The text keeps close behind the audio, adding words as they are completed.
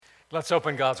Let's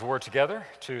open God's Word together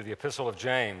to the Epistle of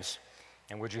James,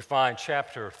 and would you find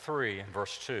chapter 3 and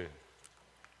verse 2.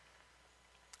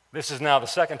 This is now the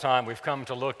second time we've come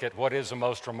to look at what is a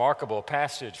most remarkable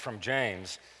passage from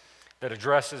James that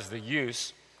addresses the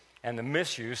use and the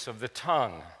misuse of the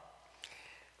tongue.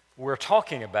 We're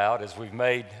talking about, as we've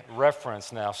made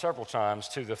reference now several times,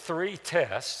 to the three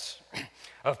tests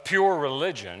of pure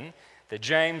religion that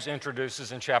James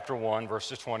introduces in chapter 1,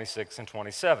 verses 26 and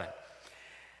 27.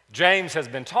 James has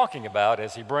been talking about,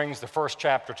 as he brings the first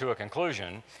chapter to a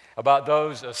conclusion, about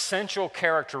those essential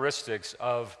characteristics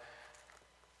of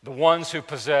the ones who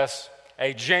possess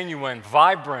a genuine,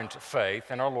 vibrant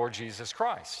faith in our Lord Jesus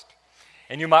Christ.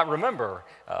 And you might remember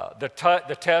the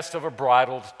test of a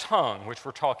bridled tongue, which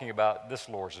we're talking about this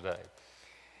Lord's Day.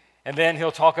 And then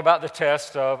he'll talk about the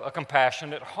test of a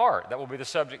compassionate heart. That will be the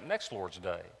subject next Lord's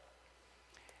Day.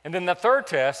 And then the third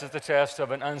test is the test of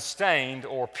an unstained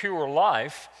or pure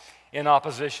life in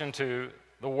opposition to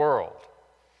the world.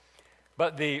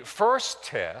 But the first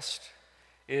test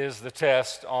is the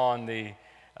test on the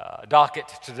docket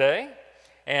today,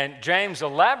 and James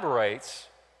elaborates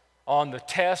on the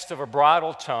test of a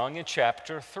bridled tongue in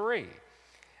chapter 3.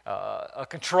 A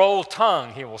controlled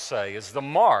tongue, he will say, is the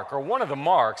mark, or one of the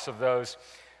marks of those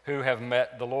who have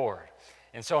met the Lord.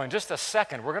 And so in just a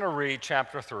second, we're going to read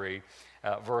chapter 3,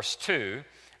 verse 2,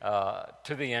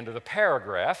 to the end of the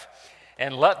paragraph,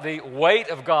 and let the weight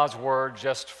of God's word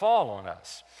just fall on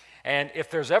us. And if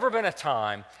there's ever been a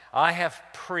time I have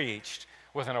preached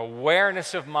with an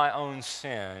awareness of my own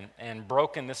sin and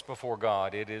brokenness before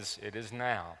God, it is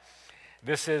now.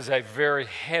 This is a very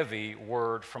heavy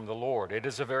word from the Lord. It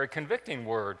is a very convicting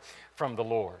word from the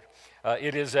Lord.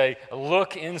 It is a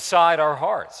look inside our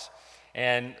hearts.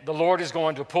 And the Lord is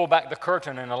going to pull back the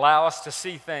curtain and allow us to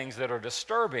see things that are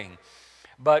disturbing.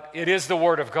 But it is the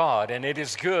Word of God, and it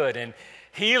is good, and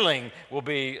healing will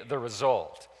be the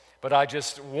result. But I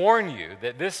just warn you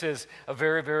that this is a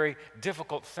very, very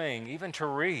difficult thing even to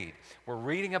read. We're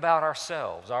reading about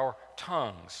ourselves, our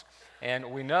tongues,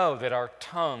 and we know that our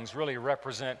tongues really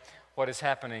represent what is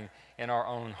happening in our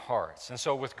own hearts. And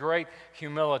so with great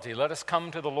humility, let us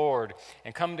come to the Lord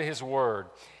and come to His Word,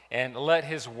 and let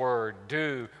His Word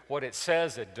do what it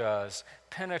says it does,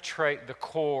 penetrate the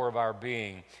core of our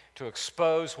being to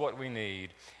expose what we need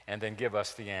and then give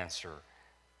us the answer.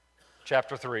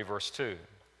 Chapter 3, verse 2.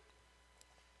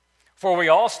 For we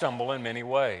all stumble in many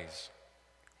ways,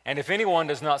 and if anyone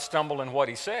does not stumble in what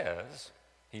he says,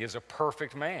 he is a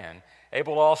perfect man,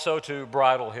 able also to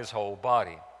bridle his whole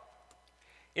body.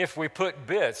 If we put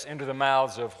bits into the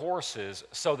mouths of horses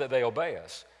so that they obey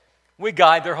us, we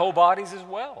guide their whole bodies as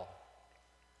well.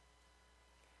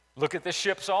 Look at the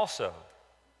ships also.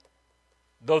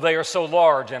 Though they are so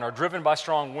large and are driven by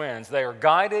strong winds, they are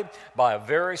guided by a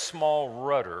very small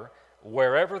rudder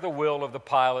wherever the will of the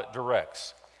pilot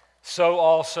directs. So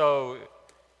also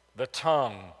the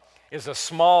tongue is a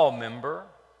small member,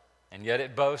 and yet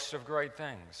it boasts of great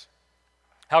things.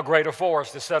 How great a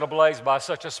forest is set ablaze by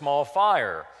such a small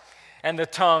fire, and the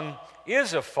tongue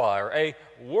is a fire, a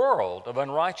world of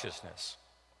unrighteousness.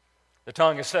 The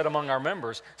tongue is set among our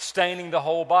members, staining the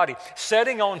whole body,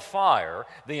 setting on fire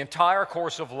the entire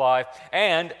course of life,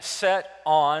 and set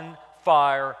on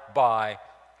fire by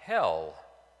hell.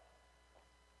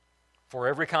 For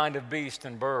every kind of beast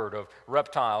and bird, of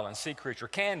reptile and sea creature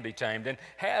can be tamed and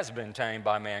has been tamed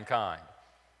by mankind.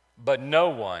 But no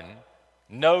one,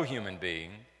 no human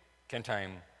being, can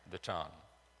tame the tongue.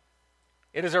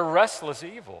 It is a restless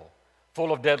evil,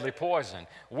 full of deadly poison.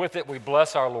 With it we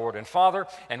bless our Lord and Father,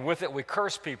 and with it we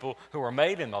curse people who are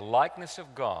made in the likeness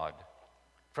of God.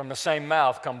 From the same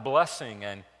mouth come blessing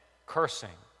and cursing.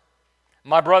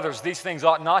 My brothers, these things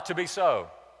ought not to be so.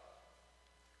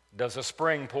 Does a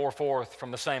spring pour forth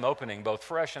from the same opening both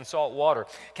fresh and salt water?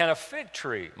 Can a fig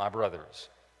tree, my brothers,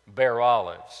 bear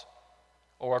olives,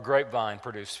 or a grapevine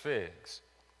produce figs?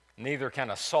 Neither can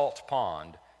a salt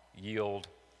pond yield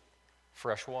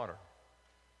fresh water.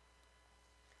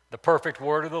 The perfect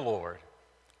word of the Lord.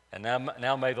 And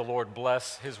now may the Lord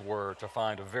bless His word to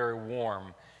find a very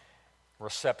warm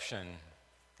reception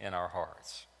in our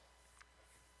hearts.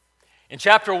 In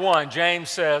chapter 1, James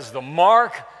says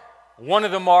one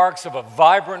of the marks of a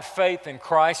vibrant faith in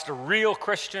Christ, a real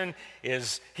Christian,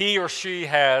 is he or she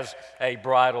has a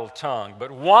bridled tongue.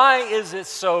 But why is it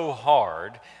so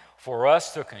hard for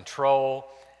us to control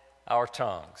our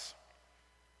tongues?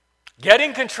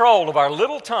 Getting control of our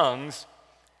little tongues,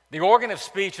 the organ of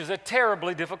speech, is a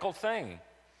terribly difficult thing.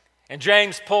 And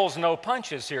James pulls no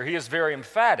punches here. He is very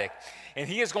emphatic. And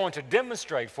he is going to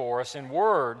demonstrate for us in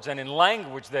words and in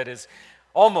language that is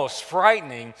almost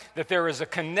frightening that there is a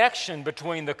connection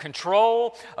between the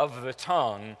control of the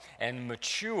tongue and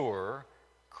mature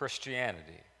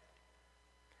Christianity.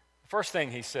 The first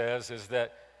thing he says is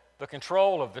that the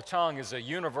control of the tongue is a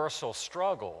universal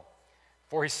struggle.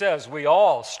 For he says we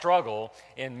all struggle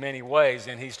in many ways,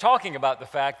 and he's talking about the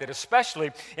fact that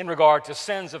especially in regard to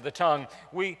sins of the tongue,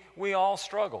 we all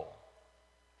struggle.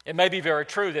 It may be very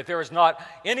true that there is not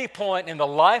any point in the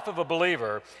life of a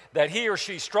believer that he or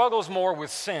she struggles more with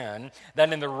sin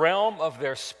than in the realm of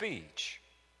their speech.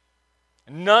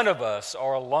 None of us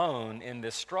are alone in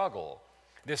this struggle,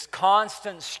 this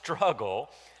constant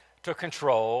struggle to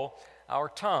control our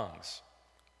tongues.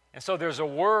 And so there's a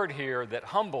word here that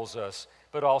humbles us,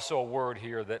 but also a word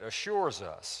here that assures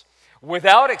us.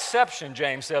 Without exception,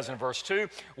 James says in verse 2,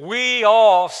 we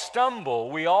all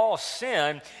stumble, we all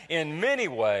sin in many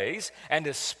ways, and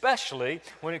especially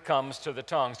when it comes to the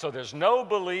tongue. So there's no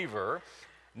believer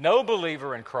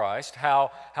in Christ, how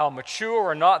mature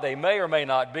or not they may or may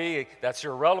not be, that's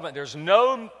irrelevant. There's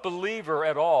no believer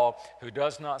at all who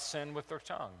does not sin with their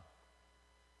tongue.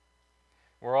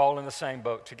 We're all in the same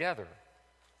boat together.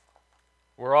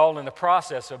 We're all in the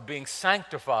process of being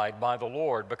sanctified by the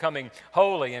Lord, becoming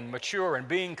holy and mature and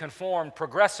being conformed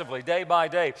progressively day by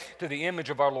day to the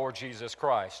image of our Lord Jesus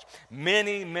Christ.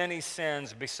 Many, many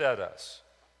sins beset us.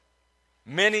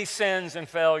 Many sins and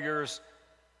failures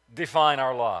define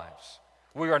our lives.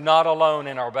 We are not alone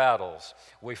in our battles.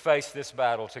 We face this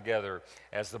battle together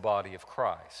as the body of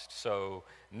Christ. So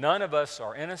none of us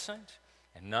are innocent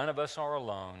and none of us are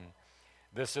alone.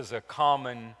 This is a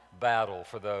common battle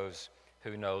for those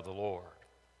who know the Lord.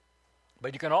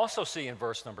 But you can also see in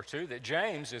verse number 2 that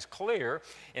James is clear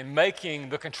in making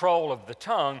the control of the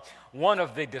tongue one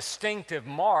of the distinctive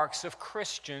marks of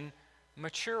Christian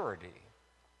maturity.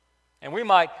 And we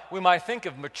might think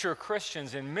of mature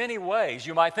Christians in many ways.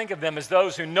 You might think of them as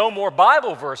those who know more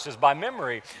Bible verses by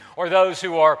memory, or those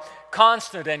who are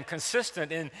constant and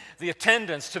consistent in the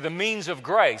attendance to the means of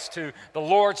grace, to the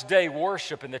Lord's Day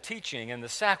worship and the teaching and the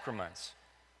sacraments.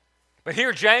 But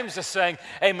here James is saying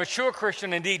a mature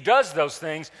Christian indeed does those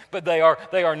things, but they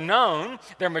are known,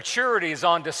 their maturity is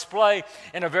on display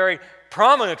in a very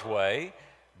prominent way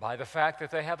by the fact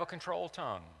that they have a controlled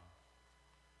tongue.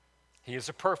 He is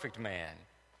a perfect man.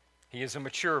 He is a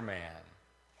mature man.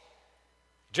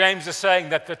 James is saying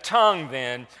that the tongue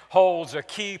then holds a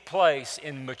key place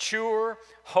in mature,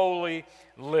 holy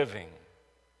living.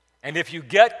 And if you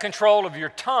get control of your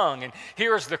tongue, and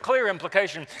here's the clear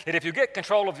implication, that if you get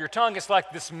control of your tongue, it's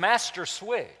like this master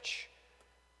switch.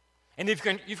 And if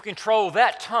you control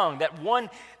that tongue, that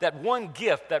one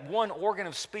gift, that one organ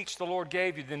of speech the Lord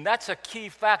gave you, then that's a key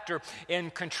factor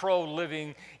in controlled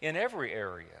living in every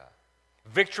area.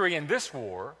 Victory in this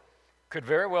war could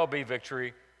very well be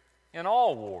victory in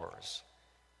all wars.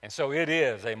 And so it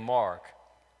is a mark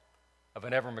of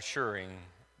an ever-maturing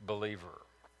believer.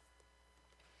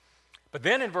 But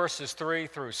then in verses 3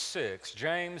 through 6,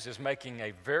 James is making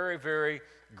a very, very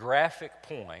graphic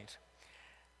point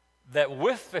that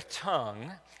with the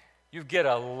tongue, you get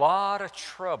a lot of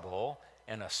trouble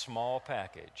in a small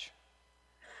package.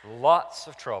 Lots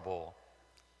of trouble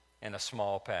in a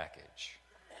small package.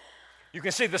 You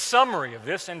can see the summary of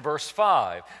this in verse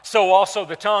 5. So also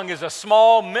the tongue is a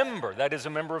small member, that is a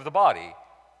member of the body,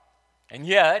 and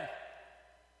yet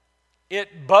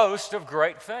it boasts of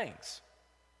great things.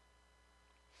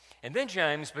 And then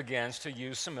James begins to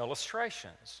use some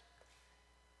illustrations.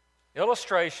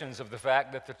 Illustrations of the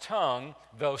fact that the tongue,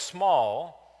 though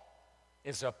small,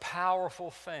 is a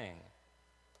powerful thing.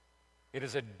 It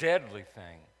is a deadly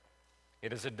thing.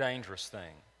 It is a dangerous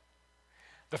thing.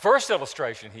 The first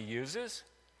illustration he uses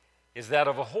is that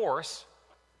of a horse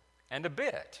and a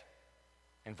bit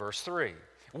in verse 3.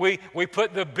 We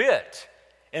put the bit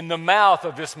in the mouth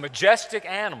of this majestic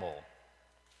animal,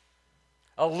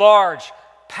 a large,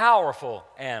 powerful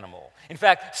animal. In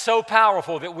fact, so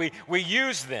powerful that we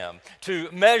use them to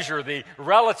measure the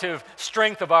relative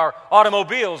strength of our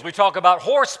automobiles. We talk about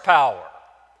horsepower.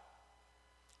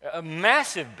 A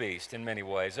massive beast in many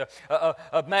ways,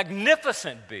 a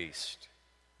magnificent beast,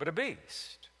 but a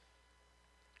beast.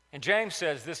 And James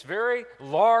says this very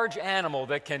large animal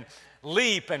that can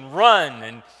leap and run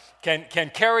and can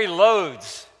carry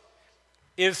loads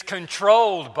is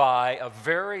controlled by a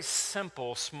very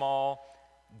simple, small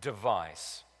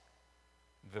device,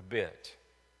 the bit.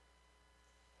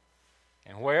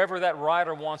 And wherever that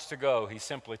rider wants to go, he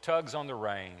simply tugs on the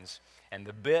reins, and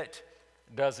the bit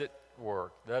does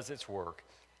its work,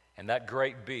 and that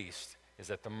great beast is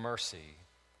at the mercy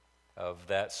of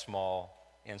that small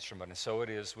instrument. And so it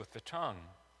is with the tongue.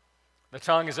 The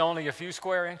tongue is only a few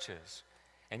square inches,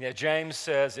 And yet James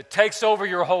says it takes over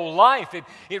your whole life.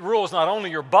 It rules not only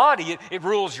your body, it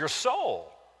rules your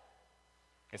soul.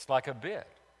 It's like a bit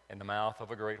in the mouth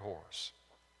of a great horse.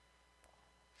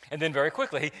 And then very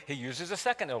quickly, he uses a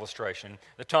second illustration.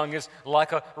 The tongue is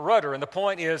like a rudder. And the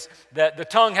point is that the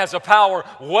tongue has a power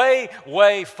way,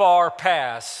 way far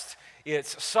past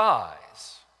its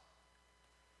size.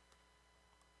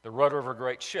 The rudder of a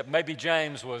great ship. Maybe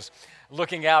James was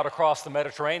looking out across the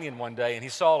Mediterranean one day and he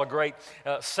saw a great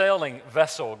sailing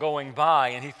vessel going by,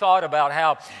 and he thought about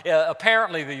how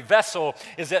apparently the vessel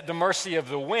is at the mercy of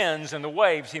the winds and the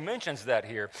waves. He mentions that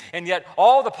here. And yet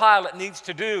all the pilot needs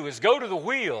to do is go to the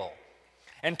wheel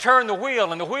and turn the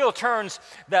wheel, and the wheel turns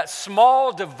that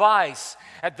small device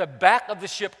at the back of the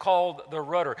ship called the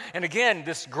rudder. And again,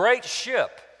 this great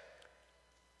ship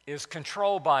is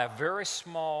controlled by a very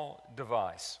small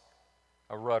device,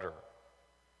 a rudder.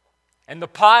 And the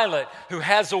pilot who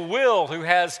has a will, who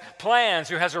has plans,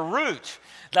 who has a route,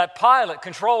 that pilot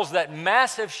controls that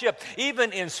massive ship.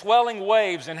 Even in swelling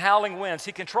waves and howling winds,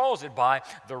 he controls it by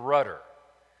the rudder.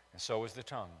 And so is the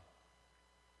tongue.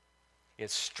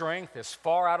 Its strength is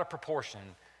far out of proportion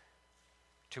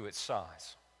to its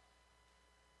size.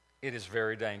 It is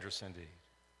very dangerous indeed.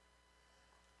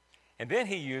 And then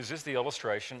he uses the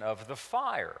illustration of the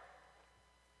fire.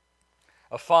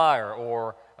 A fire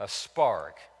or a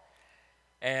spark.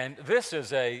 And this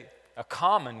is a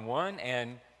common one,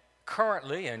 and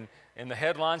currently in the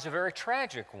headlines a very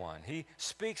tragic one. He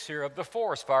speaks here of the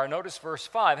forest fire. Notice verse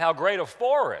 5, how great a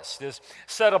forest is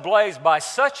set ablaze by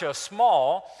such a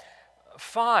small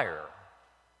fire.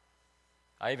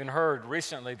 I even heard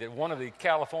recently that one of the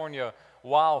California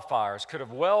wildfires could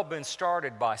have well been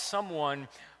started by someone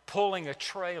pulling a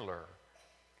trailer,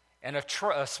 and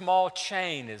a small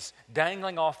chain is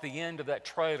dangling off the end of that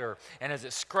trailer, and as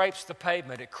it scrapes the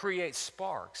pavement, it creates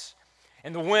sparks.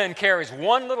 And the wind carries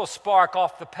one little spark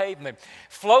off the pavement,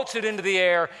 floats it into the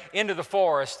air, into the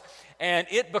forest, and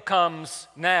it becomes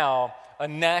now a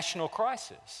national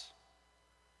crisis.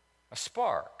 A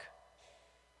spark.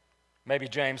 Maybe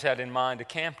James had in mind a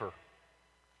camper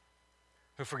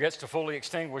who forgets to fully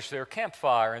extinguish their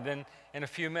campfire, and then in a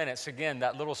few minutes, again,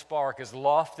 that little spark is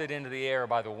lofted into the air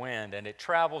by the wind, and it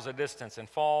travels a distance and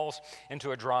falls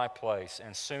into a dry place,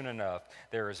 and soon enough,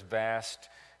 there is vast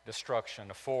destruction.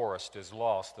 A forest is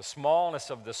lost. The smallness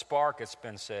of the spark, it's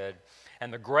been said,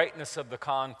 and the greatness of the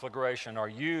conflagration are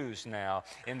used now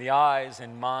in the eyes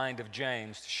and mind of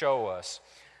James to show us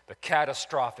the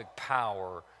catastrophic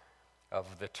power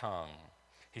of the tongue.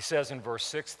 He says in verse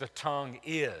 6, the tongue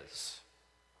is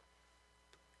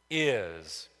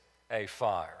a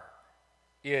fire.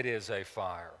 It is a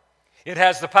fire. It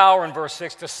has the power, in verse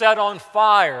 6, to set on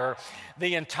fire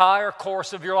the entire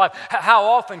course of your life. How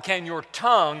often can your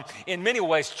tongue, in many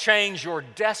ways, change your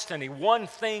destiny? One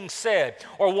thing said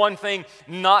or one thing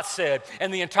not said,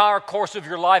 and the entire course of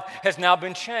your life has now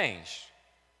been changed.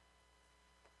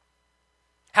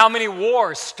 How many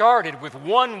wars started with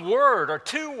one word or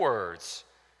two words?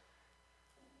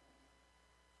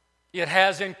 It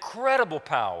has incredible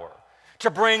power to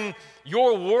bring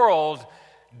your world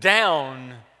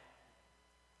down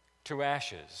to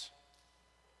ashes.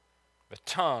 The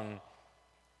tongue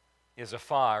is a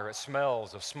fire. It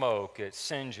smells of smoke. It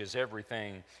singes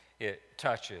everything it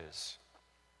touches.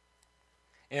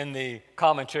 In his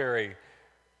commentary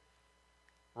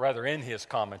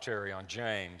on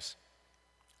James,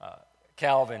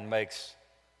 Calvin makes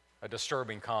a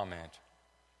disturbing comment.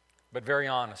 But very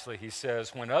honestly, he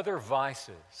says, when other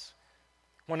vices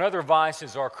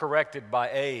are corrected by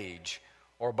age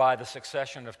or by the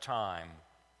succession of time,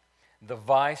 the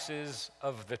vices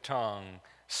of the tongue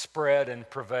spread and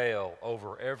prevail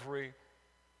over every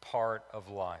part of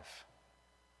life.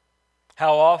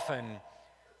 How often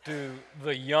do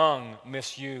the young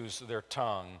misuse their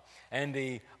tongue, and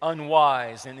the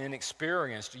unwise and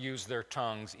inexperienced use their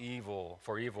tongues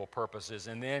for evil purposes?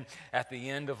 And then at the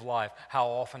end of life, how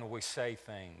often we say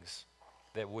things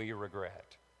that we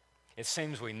regret? It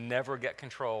seems we never get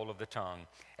control of the tongue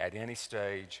at any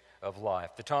stage of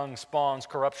life. The tongue spawns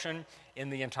corruption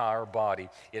in the entire body.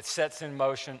 It sets in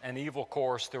motion an evil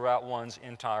course throughout one's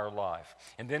entire life.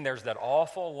 And then there's that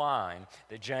awful line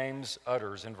that James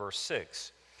utters in verse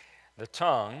 6. The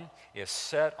tongue is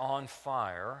set on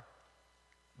fire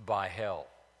by hell.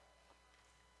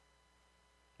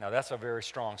 Now that's a very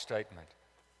strong statement.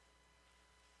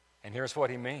 And here's what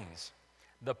he means.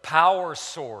 The power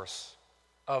source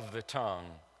of the tongue,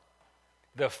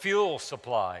 the fuel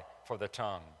supply for the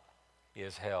tongue,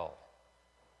 is hell.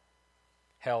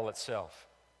 Hell itself.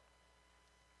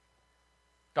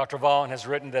 Dr. Vaughan has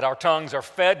written that our tongues are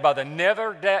fed by the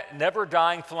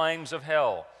never-dying flames of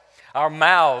hell. Our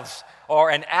mouths are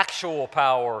an actual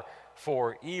power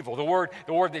for evil. The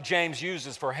word that James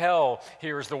uses for hell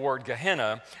here is the word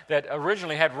Gehenna, that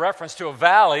originally had reference to a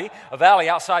valley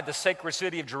outside the sacred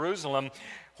city of Jerusalem,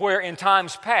 where in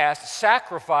times past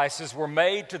sacrifices were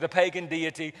made to the pagan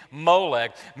deity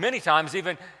Molech, many times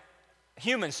even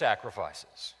human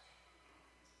sacrifices.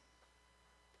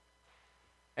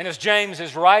 And as James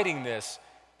is writing this,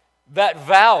 that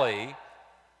valley,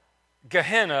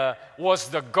 Gehenna, was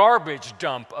the garbage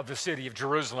dump of the city of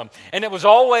Jerusalem. And it was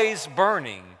always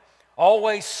burning,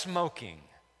 always smoking.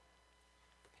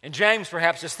 And James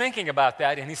perhaps is thinking about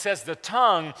that, and he says the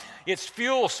tongue, its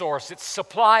fuel source, its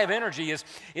supply of energy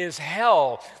is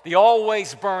hell, the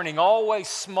always burning, always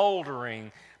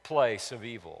smoldering place of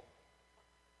evil.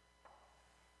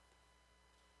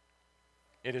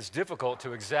 It is difficult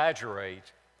to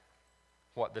exaggerate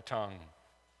what the tongue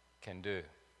can do.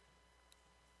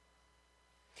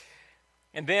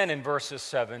 And then in verses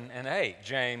 7 and 8,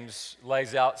 James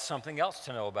lays out something else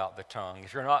to know about the tongue.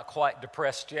 If you're not quite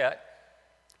depressed yet,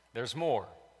 there's more.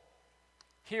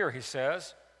 Here he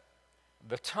says,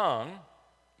 the tongue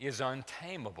is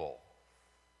untamable.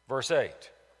 Verse 8.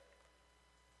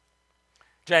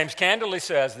 James candidly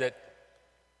says that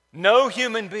no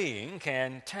human being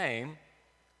can tame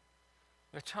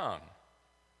the tongue.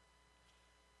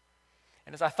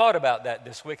 And as I thought about that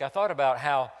this week, I thought about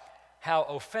how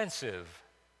offensive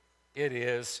it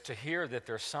is to hear that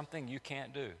there's something you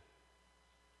can't do.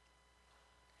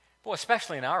 Boy,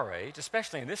 especially in our age,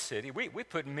 especially in this city, we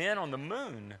put men on the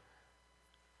moon.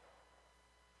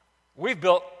 We've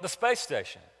built the space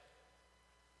station.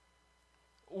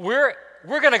 We're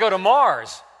going to go to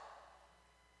Mars.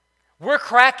 We're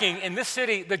cracking in this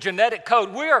city the genetic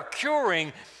code. We are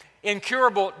curing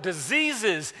incurable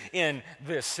diseases in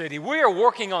this city. We are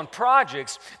working on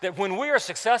projects that when we are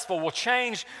successful will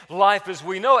change life as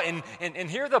we know it. And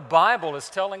here the Bible is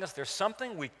telling us there's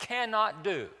something we cannot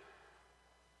do.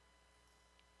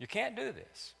 You can't do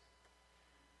this.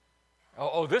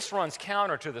 This runs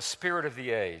counter to the spirit of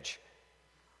the age.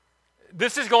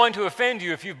 This is going to offend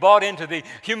you if you've bought into the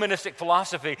humanistic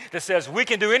philosophy that says we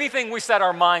can do anything we set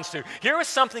our minds to. Here is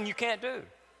something you can't do.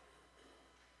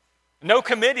 No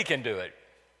committee can do it.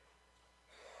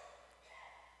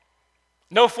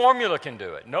 No formula can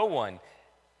do it. No one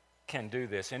can do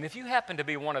this. And if you happen to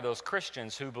be one of those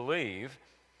Christians who believe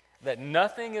that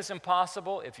nothing is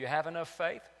impossible if you have enough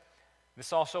faith,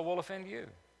 this also will offend you.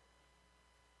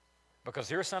 Because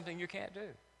here's something you can't do.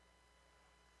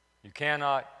 You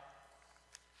cannot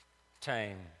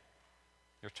tame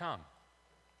your tongue.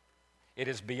 It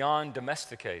is beyond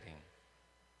domesticating.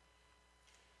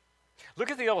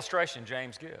 Look at the illustration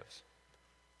James gives.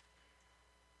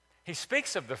 He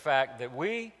speaks of the fact that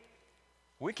we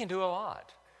can do a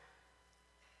lot.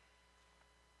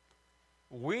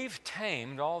 We've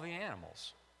tamed all the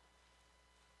animals.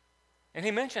 And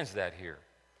he mentions that here.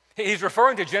 He's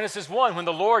referring to Genesis 1 when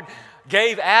the Lord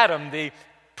gave Adam the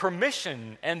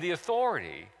permission and the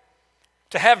authority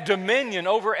to have dominion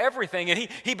over everything. And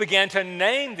he began to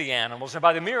name the animals. And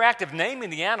by the mere act of naming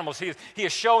the animals, he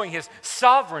is showing his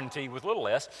sovereignty, with little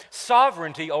s,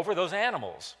 sovereignty over those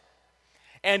animals.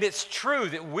 And it's true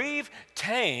that we've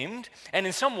tamed and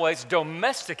in some ways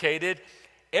domesticated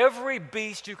every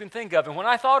beast you can think of. And when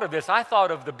I thought of this, I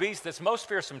thought of the beast that's most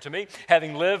fearsome to me,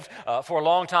 having lived for a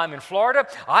long time in Florida.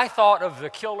 I thought of the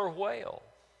killer whale.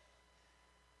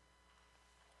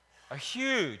 A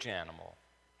huge animal.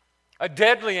 A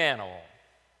deadly animal.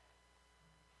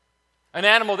 An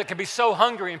animal that can be so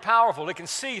hungry and powerful it can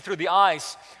see through the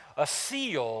ice. A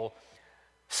seal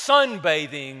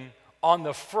sunbathing on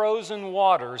the frozen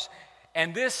waters.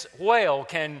 And this whale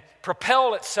can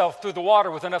propel itself through the water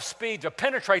with enough speed to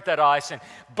penetrate that ice and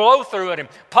blow through it and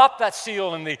pop that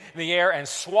seal in the air and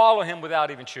swallow him without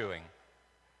even chewing.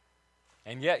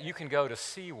 And yet you can go to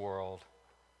SeaWorld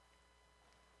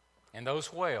and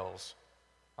those whales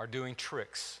are doing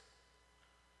tricks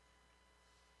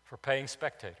for paying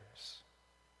spectators.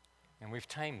 And we've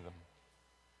tamed them.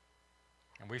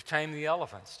 And we've tamed the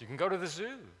elephants. You can go to the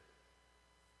zoo.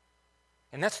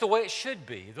 And that's the way it should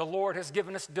be. The Lord has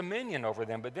given us dominion over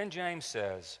them. But then James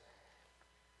says,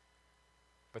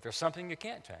 but there's something you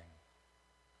can't tame.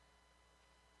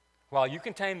 While you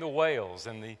can tame the whales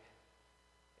and the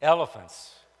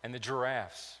elephants and the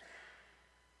giraffes,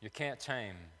 you can't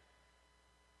tame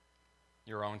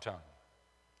your own tongue.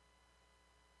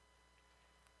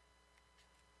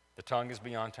 The tongue is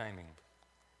beyond taming.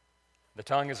 The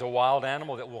tongue is a wild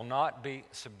animal that will not be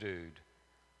subdued.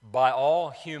 By all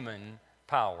human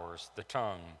powers, the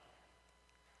tongue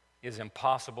is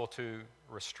impossible to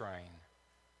restrain.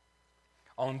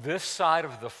 On this side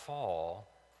of the fall,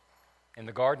 in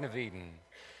the Garden of Eden,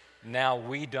 now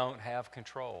we don't have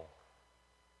control.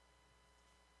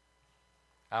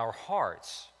 Our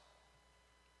hearts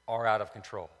are out of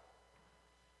control.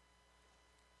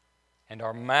 And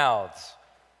our mouths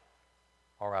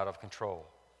are out of control.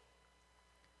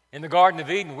 In the Garden of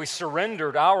Eden, we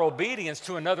surrendered our obedience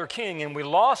to another king, and we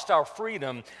lost our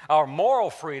freedom, our moral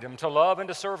freedom to love and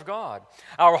to serve God.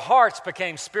 Our hearts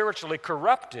became spiritually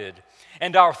corrupted,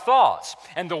 and our thoughts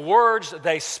and the words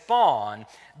they spawn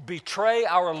betray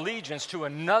our allegiance to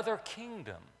another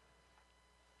kingdom.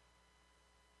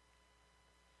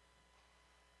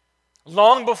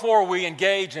 Long before we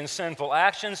engage in sinful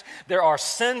actions, there are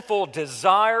sinful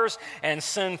desires and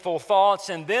sinful thoughts,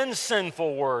 and then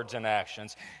sinful words and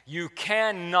actions. You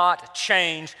cannot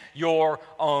change your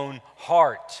own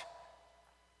heart.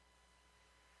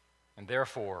 And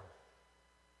therefore,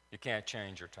 you can't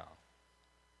change your tongue.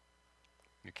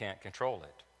 You can't control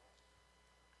it.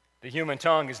 The human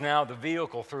tongue is now the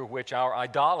vehicle through which our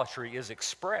idolatry is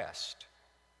expressed.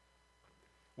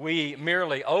 We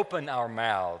merely open our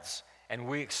mouths and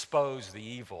we expose the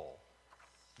evil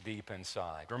deep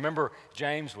inside. Remember,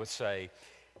 James would say,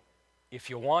 if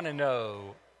you want to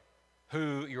know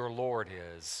who your Lord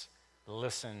is,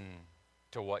 listen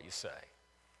to what you say.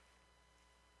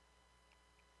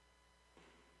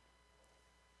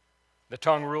 The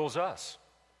tongue rules us,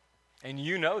 and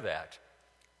you know that,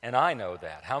 and I know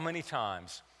that. How many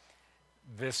times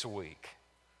this week,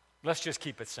 let's just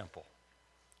keep it simple.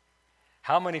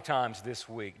 How many times this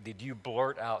week did you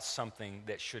blurt out something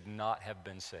that should not have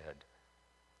been said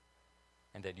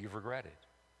and that you've regretted?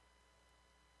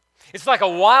 It's like a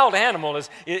wild animal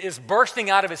is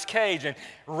bursting out of its cage and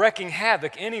wreaking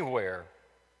havoc anywhere.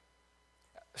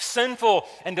 Sinful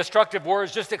and destructive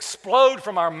words just explode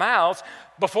from our mouths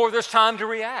before there's time to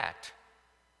react.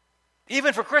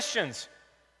 Even for Christians.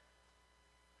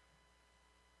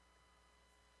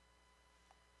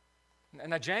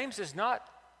 Now, James is not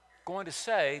going to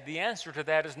say the answer to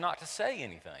that is not to say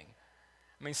anything.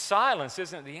 I mean, silence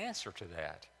isn't the answer to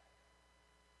that.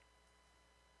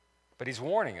 But he's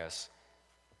warning us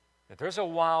that there's a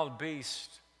wild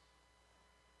beast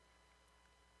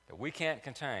that we can't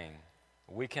contain,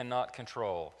 we cannot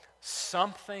control.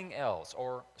 Something else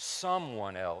or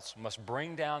someone else must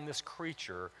bring down this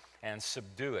creature and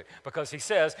subdue it. Because he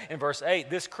says in verse 8,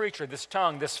 this creature, this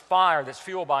tongue, this fire that's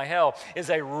fueled by hell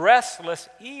is a restless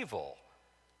evil.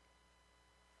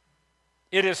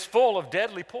 It is full of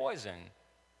deadly poison.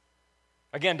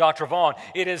 Again, Dr. Vaughn,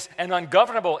 it is an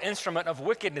ungovernable instrument of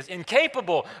wickedness,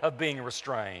 incapable of being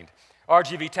restrained.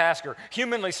 R.G.V. Tasker,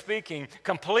 humanly speaking,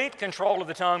 complete control of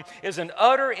the tongue is an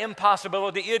utter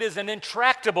impossibility. It is an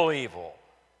intractable evil.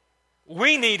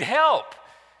 We need help.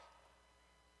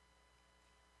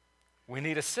 We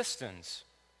need assistance.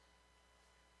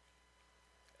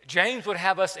 James would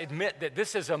have us admit that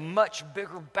this is a much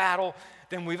bigger battle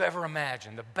than we've ever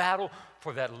imagined. The battle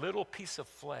for that little piece of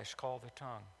flesh called the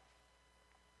tongue.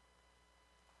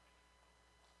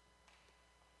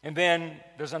 And then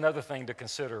there's another thing to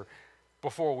consider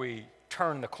before we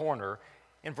turn the corner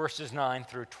in verses 9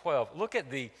 through 12. Look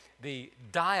at the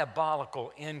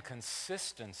diabolical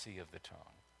inconsistency of the tongue.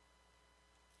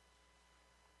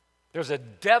 There's a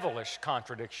devilish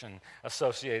contradiction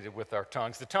associated with our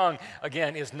tongues. The tongue,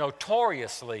 again, is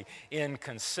notoriously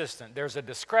inconsistent. There's a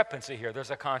discrepancy here.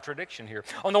 There's a contradiction here.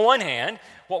 On the one hand,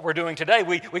 what we're doing today,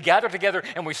 we gather together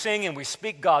and we sing and we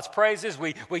speak God's praises.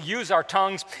 We use our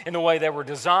tongues in the way they were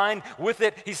designed. With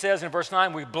it, he says in verse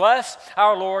 9, we bless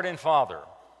our Lord and Father.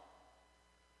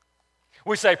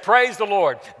 We say, praise the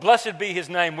Lord, blessed be his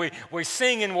name. We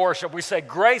sing in worship. We say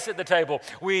grace at the table.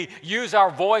 We use our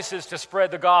voices to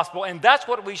spread the gospel, and that's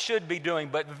what we should be doing.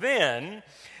 But then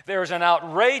there's an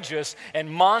outrageous and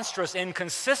monstrous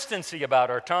inconsistency about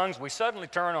our tongues. We suddenly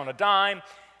turn on a dime,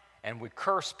 and we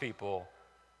curse people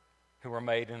who are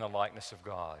made in the likeness of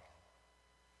God.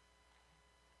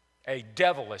 A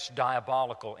devilish,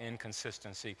 diabolical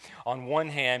inconsistency. On one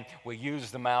hand, we use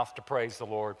the mouth to praise the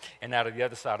Lord, and out of the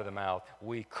other side of the mouth,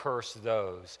 we curse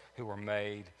those who were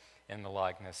made in the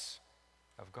likeness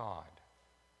of God.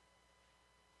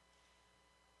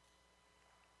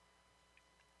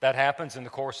 That happens in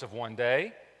the course of one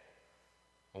day,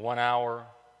 1 hour,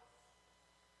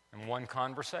 and one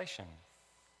conversation.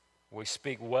 We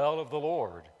speak well of the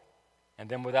Lord. And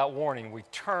then without warning, we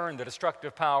turn the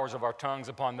destructive powers of our tongues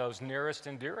upon those nearest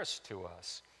and dearest to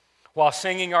us. While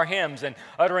singing our hymns and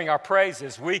uttering our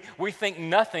praises, we think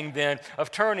nothing then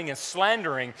of turning and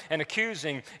slandering and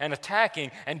accusing and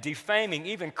attacking and defaming,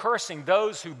 even cursing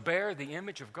those who bear the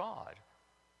image of God.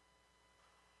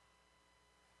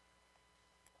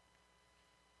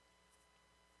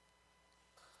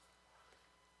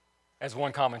 As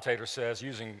one commentator says,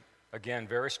 using, again,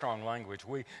 very strong language,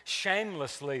 we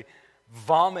shamelessly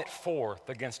vomit forth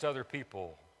against other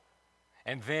people,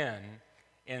 and then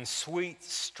in sweet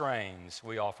strains,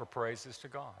 we offer praises to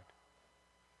God.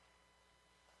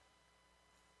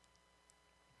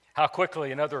 How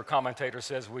quickly, another commentator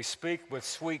says, we speak with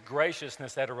sweet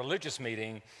graciousness at a religious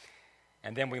meeting,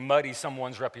 and then we muddy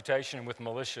someone's reputation with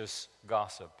malicious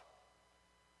gossip.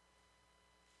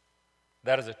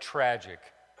 That is a tragic,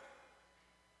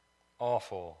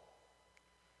 awful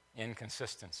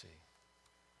inconsistency.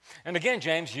 And again,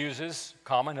 James uses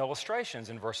common illustrations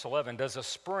in verse 11. Does a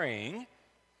spring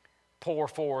pour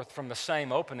forth from the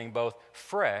same opening both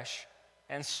fresh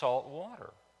and salt water?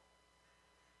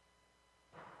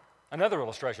 Another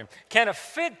illustration. Can a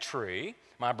fig tree,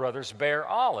 my brothers, bear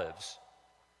olives?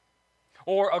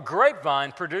 Or a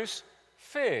grapevine produce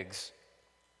figs?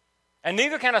 And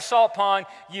neither can a salt pond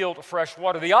yield fresh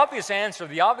water. The obvious answer,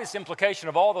 the obvious implication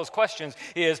of all those questions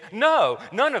is no,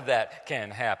 none of that can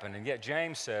happen. And yet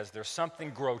James says there's something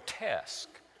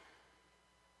grotesque.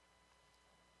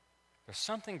 There's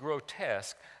something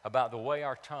grotesque about the way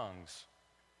our tongues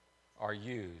are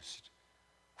used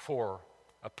for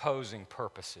opposing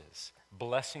purposes,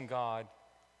 blessing God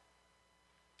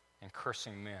and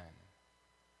cursing men.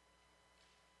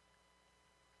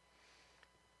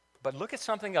 But look at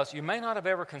something else. You may not have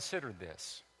ever considered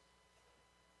this.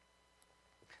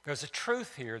 There's a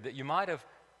truth here that you might have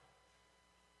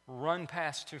run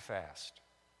past too fast.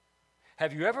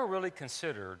 Have you ever really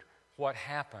considered what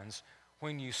happens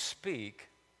when you speak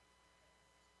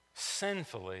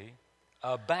sinfully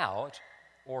about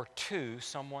or to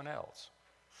someone else?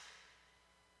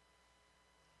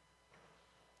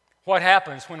 What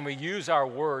happens when we use our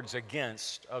words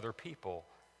against other people?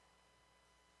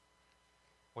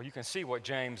 Well, you can see what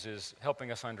James is helping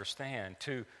us understand.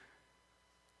 To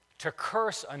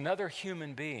curse another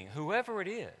human being, whoever it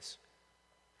is,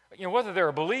 whether they're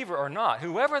a believer or not,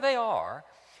 whoever they are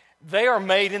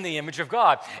made in the image of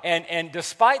God. And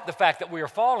despite the fact that we are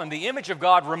fallen, the image of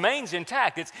God remains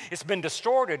intact. It's been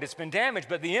distorted, it's been damaged,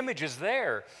 but the image is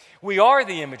there. We are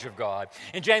the image of God.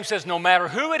 And James says no matter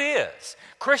who it is,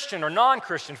 Christian or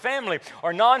non-Christian, family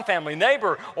or non-family,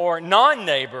 neighbor or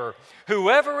non-neighbor,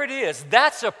 whoever it is,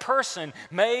 that's a person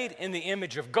made in the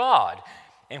image of God.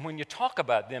 And when you talk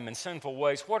about them in sinful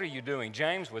ways, what are you doing?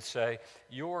 James would say,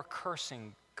 you're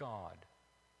cursing God.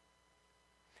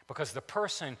 Because the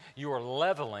person you are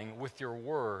leveling with your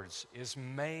words is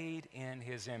made in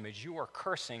his image. You are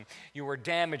cursing, you are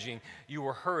damaging, you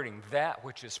are hurting that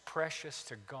which is precious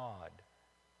to God.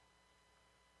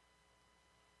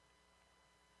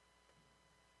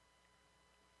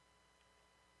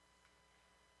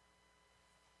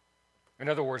 In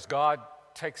other words, God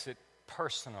takes it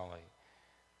personally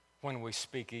when we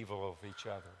speak evil of each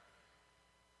other.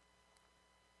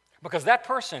 Because that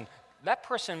person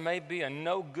may be a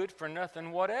no good for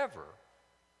nothing whatever.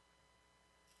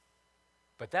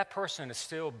 But that person is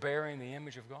still bearing the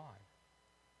image of God.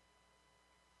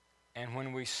 And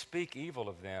when we speak evil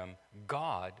of them,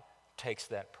 God takes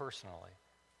that personally.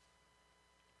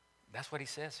 That's what he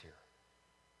says here.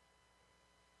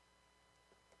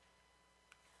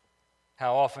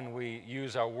 How often we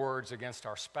use our words against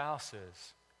our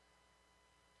spouses,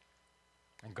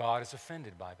 and God is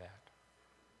offended by that.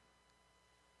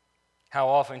 How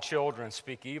often children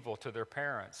speak evil to their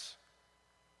parents,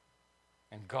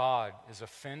 and God is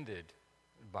offended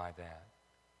by that.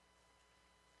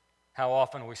 How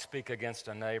often we speak against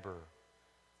a neighbor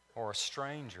or a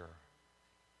stranger,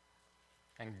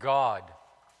 and God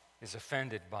is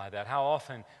offended by that. How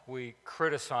often we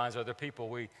criticize other people,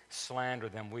 we slander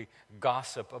them, we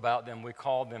gossip about them, we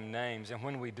call them names, and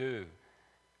when we do,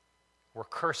 we're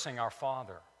cursing our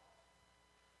Father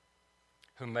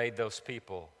who made those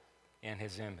people in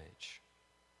his image.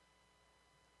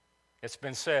 It's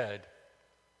been said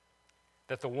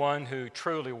that the one who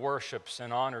truly worships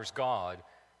and honors God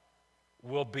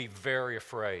will be very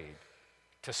afraid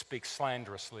to speak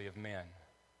slanderously of men.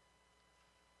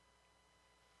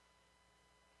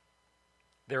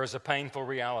 There is a painful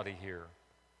reality here,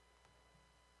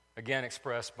 again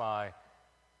expressed by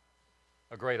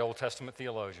a great Old Testament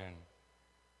theologian.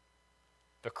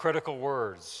 The critical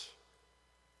words,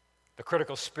 the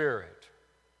critical spirit,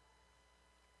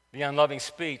 the unloving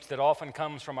speech that often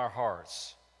comes from our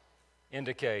hearts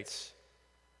indicates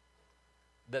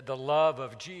that the love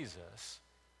of Jesus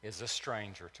is a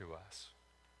stranger to us.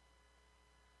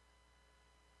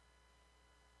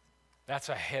 That's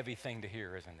a heavy thing to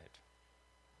hear, isn't it?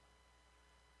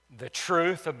 The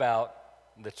truth about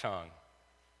the tongue.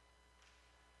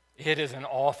 It is an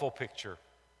awful picture.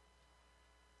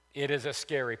 It is a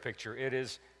scary picture. It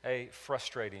is a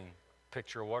frustrating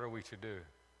picture. What are we to do?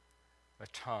 The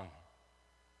tongue.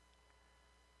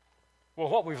 Well,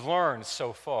 what we've learned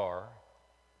so far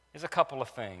is a couple of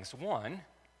things. One,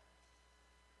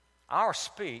 our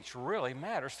speech really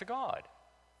matters to God.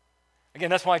 Again,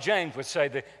 that's why James would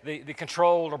say the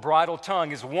controlled or bridled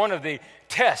tongue is one of the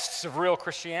tests of real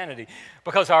Christianity,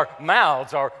 because our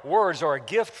mouths, our words are a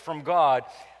gift from God,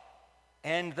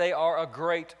 and they are a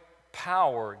great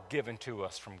power given to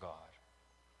us from God.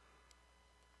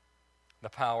 The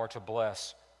power to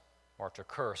bless or to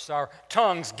curse. Our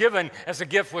tongues given as a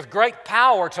gift with great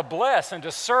power to bless and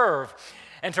to serve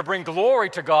and to bring glory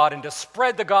to God and to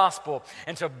spread the gospel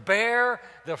and to bear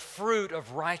the fruit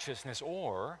of righteousness,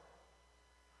 or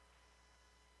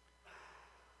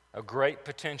a great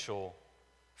potential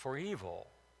for evil.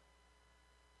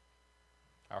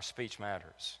 Our speech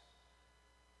matters.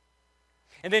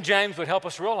 And then James would help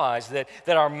us realize that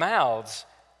our mouths,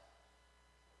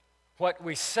 what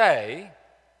we say,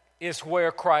 is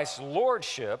where Christ's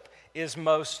lordship is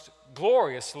most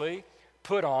gloriously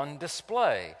put on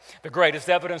display. The greatest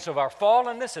evidence of our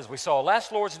fallenness, as we saw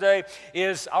last Lord's Day,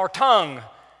 is our tongue.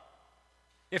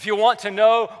 If you want to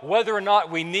know whether or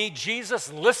not we need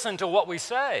Jesus, listen to what we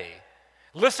say.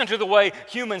 Listen to the way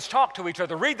humans talk to each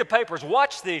other. Read the papers.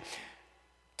 Watch the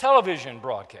television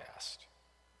broadcast.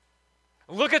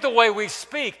 Look at the way we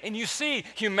speak, and you see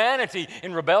humanity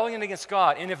in rebellion against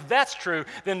God. And if that's true,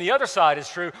 then the other side is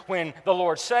true. When the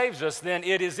Lord saves us, then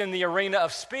it is in the arena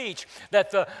of speech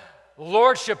that the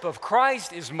lordship of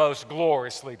Christ is most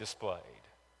gloriously displayed.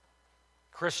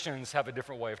 Christians have a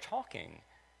different way of talking.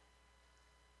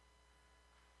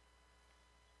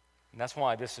 And that's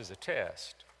why this is a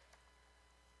test.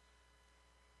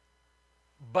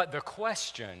 But the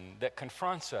question that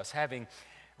confronts us, having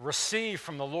received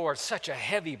from the Lord such a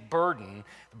heavy burden,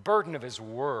 the burden of His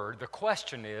Word, the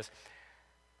question is,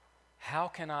 how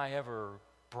can I ever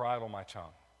bridle my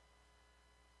tongue?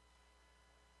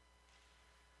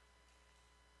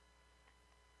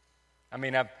 I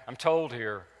mean, I'm told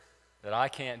here that I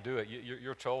can't do it.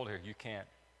 You're told here you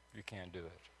can't do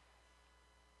it.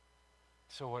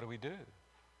 So what do we do?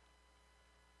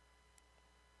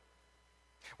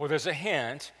 Well, there's a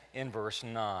hint in verse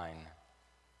 9.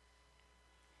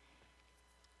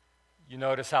 You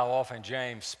notice how often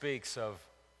James speaks of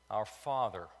our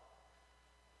Father.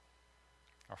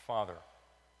 Our Father.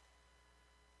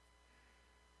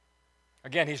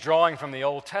 Again, he's drawing from the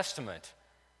Old Testament,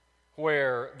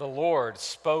 where the Lord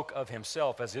spoke of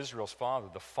Himself as Israel's Father,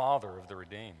 the Father of the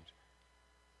redeemed.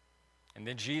 And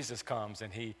then Jesus comes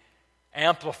and He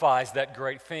amplifies that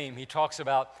great theme. He talks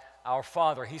about our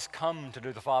Father. He's come to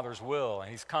do the Father's will,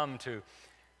 and He's come to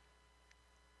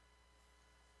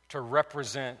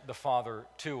represent the Father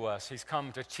to us. He's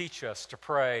come to teach us to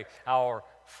pray, our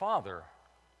Father.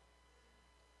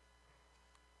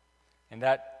 And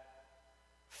that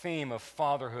theme of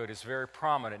fatherhood is very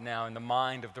prominent now in the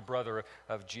mind of the brother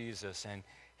of Jesus, and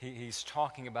he's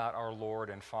talking about our Lord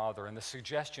and Father. And the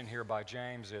suggestion here by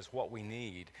James is what we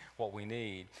need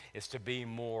is to be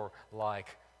more like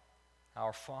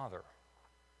our Father.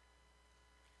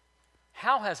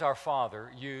 How has our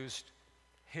Father used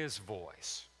His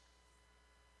voice?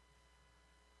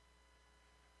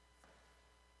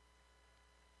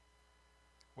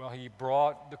 Well, He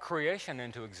brought the creation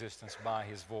into existence by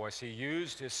His voice. He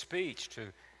used His speech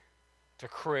to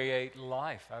create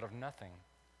life out of nothing.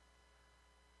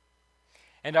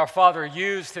 And our Father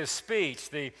used His speech,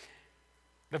 the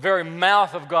very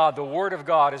mouth of God, the Word of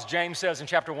God, as James says in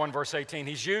chapter 1, verse 18.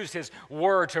 He's used His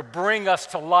Word to bring us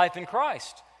to life in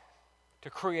Christ, to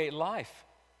create life.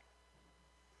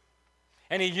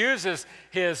 And He uses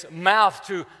His mouth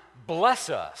to bless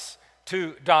us,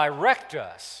 to direct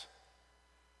us.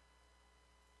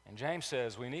 And James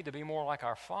says we need to be more like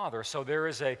our Father. So there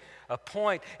is a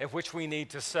point at which we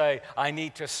need to say, I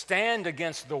need to stand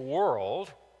against the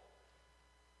world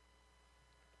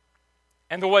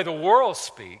and the way the world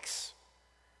speaks,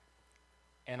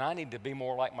 and I need to be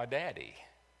more like my daddy,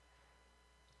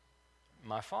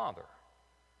 my Father.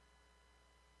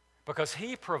 Because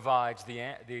He provides the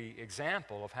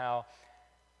example of how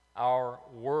our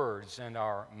words and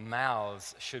our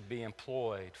mouths should be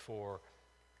employed for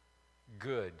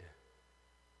good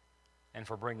and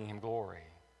for bringing Him glory.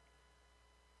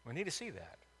 We need to see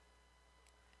that.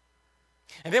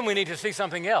 And then we need to see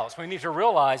something else. We need to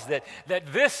realize that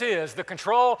this is, the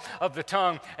control of the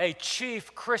tongue, a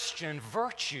chief Christian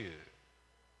virtue.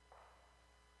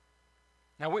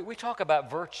 Now, we talk about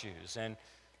virtues and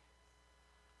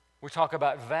we talk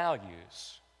about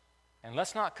values, and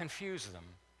let's not confuse them.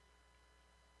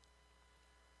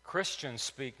 Christians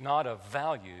speak not of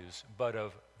values, but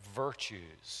of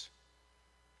virtues.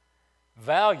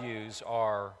 Values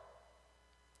are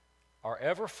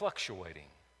ever fluctuating.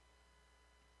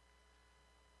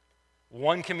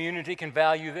 One community can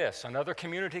value this, another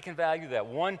community can value that.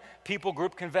 One people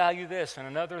group can value this, and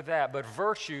another that. But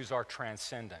virtues are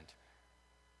transcendent.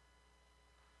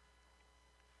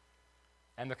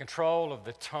 And the control of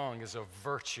the tongue is a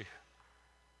virtue.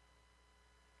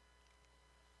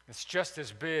 It's just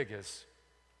as big as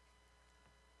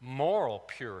moral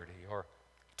purity or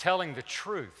telling the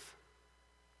truth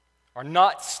or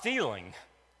not stealing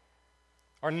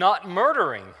or not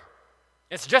murdering.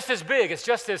 It's just as big, it's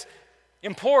just as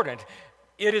important.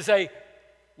 It is a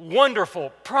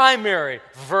wonderful primary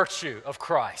virtue of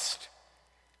Christ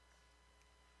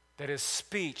that his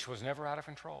speech was never out of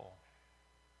control.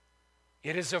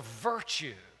 It is a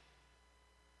virtue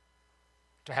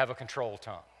to have a controlled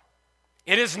tongue.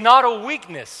 It is not a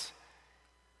weakness.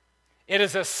 It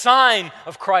is a sign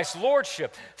of Christ's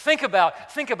lordship. Think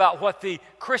about what the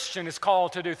Christian is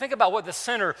called to do. Think about what the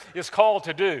sinner is called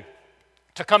to do,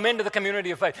 to come into the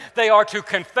community of faith. They are to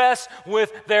confess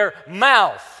with their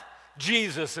mouth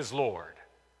Jesus is Lord,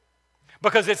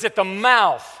 because it's at the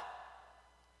mouth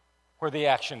where the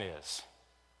action is.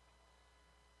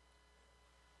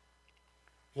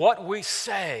 What we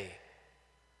say,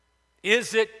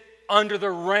 is it under the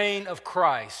reign of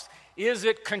Christ? Is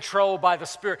it controlled by the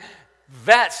Spirit?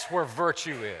 That's where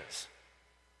virtue is.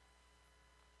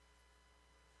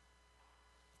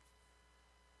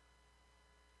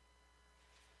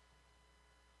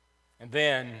 And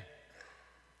then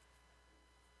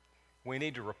we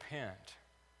need to repent.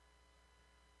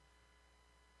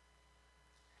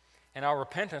 And our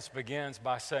repentance begins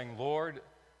by saying, Lord,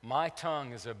 my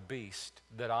tongue is a beast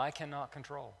that I cannot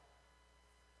control.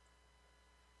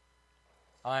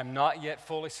 I am not yet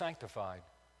fully sanctified.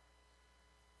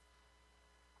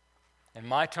 And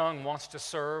my tongue wants to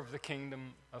serve the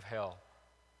kingdom of hell.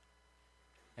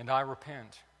 And I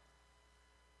repent.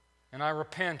 And I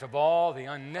repent of all the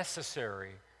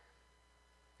unnecessary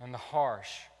and the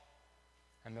harsh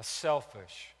and the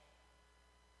selfish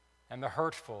and the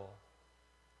hurtful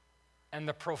and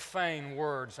the profane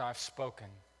words I've spoken.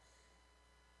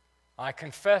 I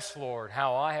confess, Lord,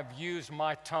 how I have used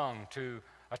my tongue to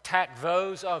attack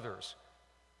those others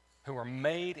who are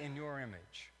made in your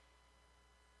image.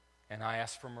 And I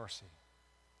ask for mercy.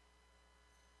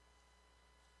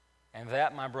 And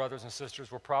that, my brothers and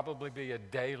sisters, will probably be a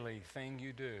daily thing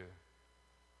you do.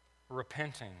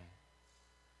 Repenting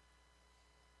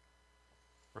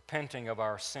of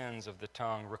our sins of the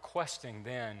tongue, requesting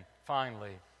then,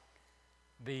 finally,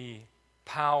 the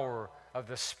power of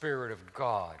the Spirit of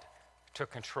God to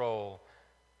control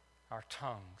our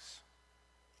tongues.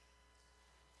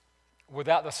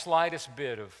 Without the slightest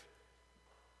bit of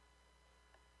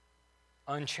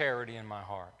uncharity in my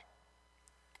heart,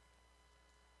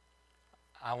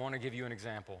 I want to give you an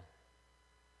example.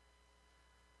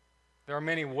 There are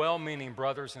many well-meaning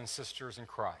brothers and sisters in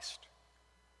Christ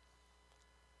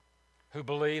who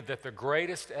believe that the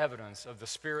greatest evidence of the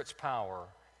Spirit's power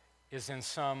is in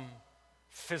some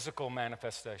physical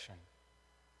manifestation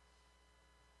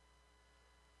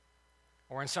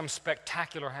or in some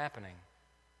spectacular happening,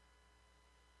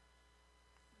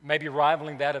 maybe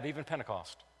rivaling that of even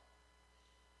Pentecost.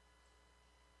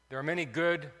 There are many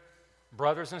good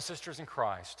brothers and sisters in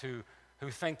Christ who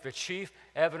think the chief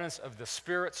evidence of the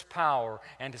Spirit's power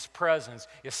and His presence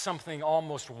is something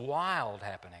almost wild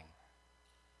happening.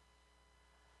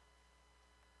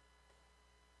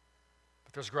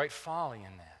 But there's great folly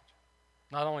in that,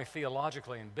 not only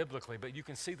theologically and biblically, but you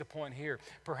can see the point here.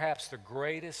 Perhaps the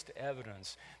greatest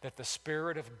evidence that the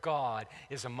Spirit of God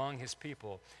is among His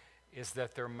people is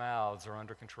that their mouths are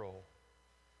under control.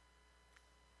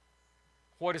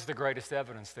 What is the greatest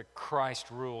evidence that Christ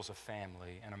rules a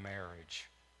family and a marriage?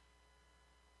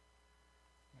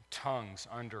 Tongues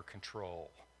under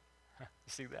control. You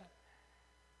see that?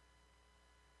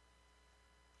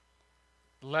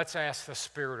 Let's ask the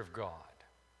Spirit of God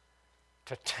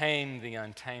to tame the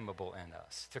untamable in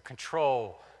us, to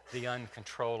control the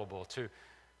uncontrollable, to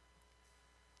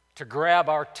grab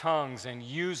our tongues and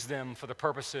use them for the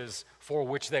purposes for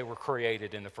which they were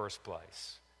created in the first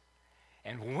place.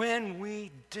 And when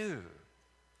we do,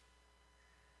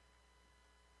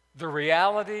 the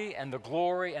reality and the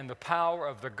glory and the power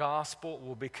of the gospel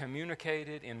will be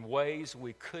communicated in ways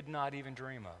we could not even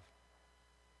dream of.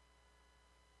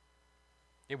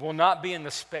 It will not be in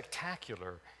the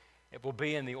spectacular, it will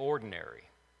be in the ordinary.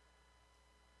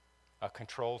 A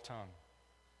controlled tongue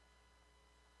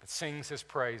that sings His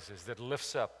praises, that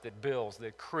lifts up, that builds,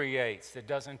 that creates, that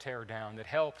doesn't tear down, that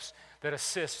helps, that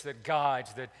assists, that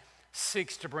guides, that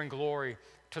seeks to bring glory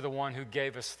to the one who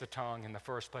gave us the tongue in the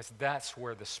first place. That's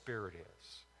where the Spirit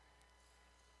is.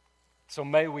 So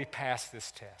may we pass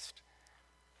this test.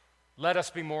 Let us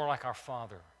be more like our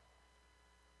Father.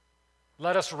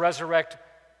 Let us resurrect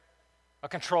a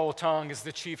controlled tongue as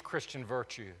the chief Christian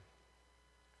virtue.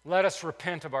 Let us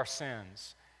repent of our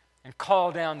sins and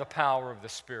call down the power of the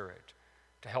Spirit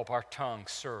to help our tongue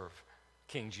serve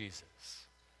King Jesus.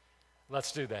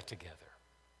 Let's do that together.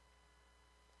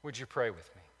 Would you pray with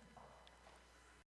me?